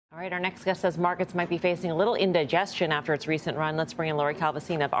All right, our next guest says markets might be facing a little indigestion after its recent run. Let's bring in Lori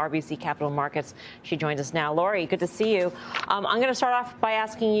Calvasina of RBC Capital Markets. She joins us now. Lori, good to see you. I'm going to start off by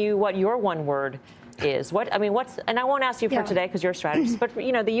asking you what your one word is. And I won't ask you for today because you're a strategist, but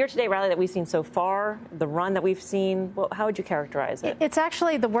the year-to-date rally that we've seen so far, the run that we've seen, how would you characterize it? It's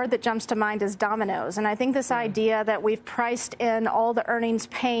actually, the word that jumps to mind is dominoes. And I think this idea that we've priced in all the earnings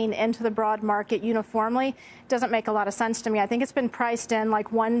pain into the broad market uniformly doesn't make a lot of sense to me. I think it's been priced in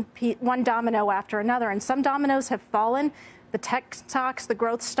like one domino after another, and some dominoes have fallen. The tech stocks, the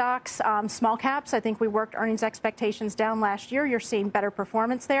growth stocks, small caps, I think we worked earnings expectations down last year. You're seeing better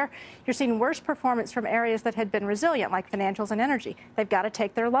performance there. You're seeing worse performance from areas that had been resilient, like financials and energy. They've got to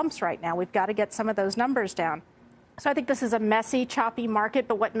take their lumps right now. We've got to get some of those numbers down. So I think this is a messy, choppy market,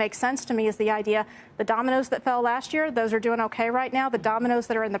 but what makes sense to me is the idea the dominoes that fell last year, those are doing okay right now. The dominoes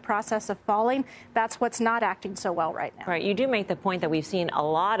that are in the process of falling, that's what's not acting so well right now. Right. You do make the point that we've seen a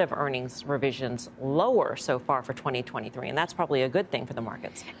lot of earnings revisions lower so far for 2023, and that's probably a good thing for the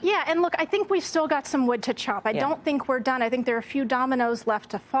markets. Yeah, and look, I think we've still got some wood to chop. I don't think we're done. I think there are a few dominoes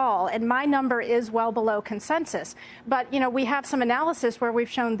left to fall, and my number is well below consensus. But, we have some analysis where we've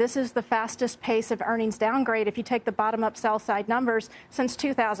shown this is the fastest pace of earnings downgrade if you take the bottom-up sell-side numbers since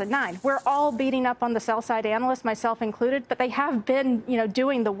 2009. We're all beating up on the sell-side analysts, myself included, but they have been,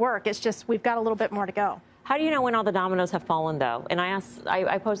 doing the work. It's just we've got a little bit more to go. How do you know when all the dominoes have fallen, though? And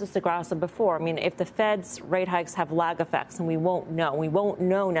I posed this to Grassa before. I mean, if the Fed's rate hikes have lag effects, and we won't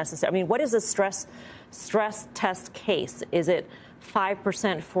know necessarily. I mean, what is a stress test case? Is it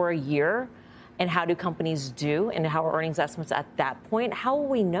 5% for a year? And how do companies do, and how are earnings estimates at that point? How will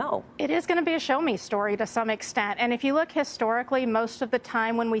we know? It is going to be a show-me story to some extent. And if you look historically, most of the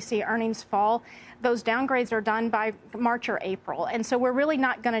time when we see earnings fall, those downgrades are done by March or April. And so we're really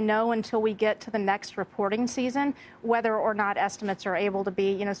not going to know until we get to the next reporting season whether or not estimates are able to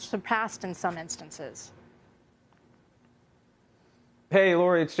be, surpassed in some instances. Hey,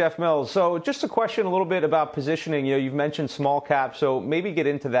 Lori, it's Jeff Mills. So just a question a little bit about positioning. You've mentioned small cap, so maybe get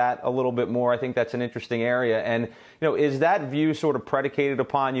into that a little bit more. I think that's an interesting area. And, is that view sort of predicated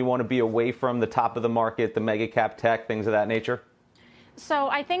upon you want to be away from the top of the market, the mega cap tech, things of that nature? So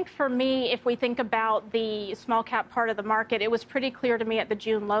I think for me, if we think about the small cap part of the market, it was pretty clear to me at the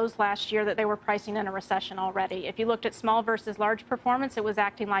June lows last year that they were pricing in a recession already. If you looked at small versus large performance, it was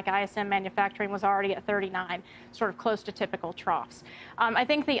acting like ISM manufacturing was already at 39, sort of close to typical troughs. I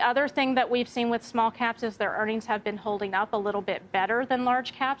think the other thing that we've seen with small caps is their earnings have been holding up a little bit better than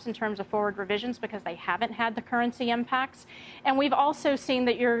large caps in terms of forward revisions because they haven't had the currency impacts. And we've also seen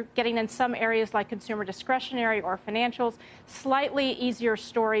that you're getting in some areas like consumer discretionary or financials slightly easier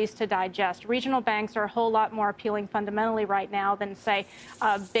stories to digest. Regional banks are a whole lot more appealing fundamentally right now than, say,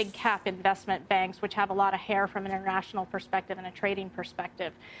 big cap investment banks, which have a lot of hair from an international perspective and a trading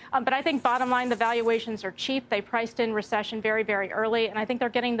perspective. But I think bottom line, the valuations are cheap. They priced in recession very, very early, and I think they're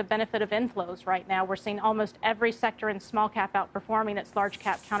getting the benefit of inflows right now. We're seeing almost every sector in small cap outperforming its large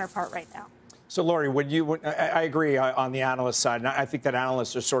cap counterpart right now. So, Lori, I agree on the analyst side, and I think that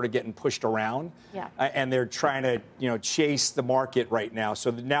analysts are sort of getting pushed around, and they're trying to, chase the market right now.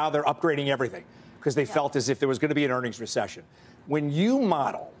 So now they're upgrading everything because they felt as if there was going to be an earnings recession. When you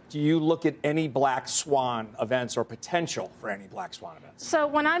model, do you look at any black swan events or potential for any black swan events? So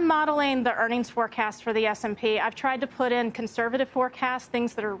when I'm modeling the earnings forecast for the S&P, I've tried to put in conservative forecasts,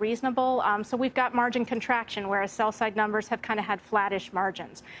 things that are reasonable. So we've got margin contraction, whereas sell-side numbers have kind of had flattish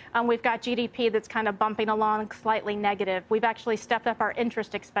margins. We've got GDP that's kind of bumping along slightly negative. We've actually stepped up our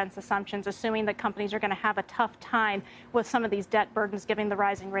interest expense assumptions, assuming that companies are going to have a tough time with some of these debt burdens given the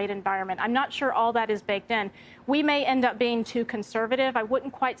rising rate environment. I'm not sure all that is baked in. We may end up being too conservative. I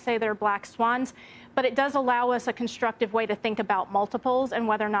wouldn't quite say they're black swans, but it does allow us a constructive way to think about multiples and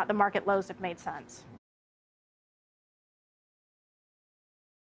whether or not the market lows have made sense.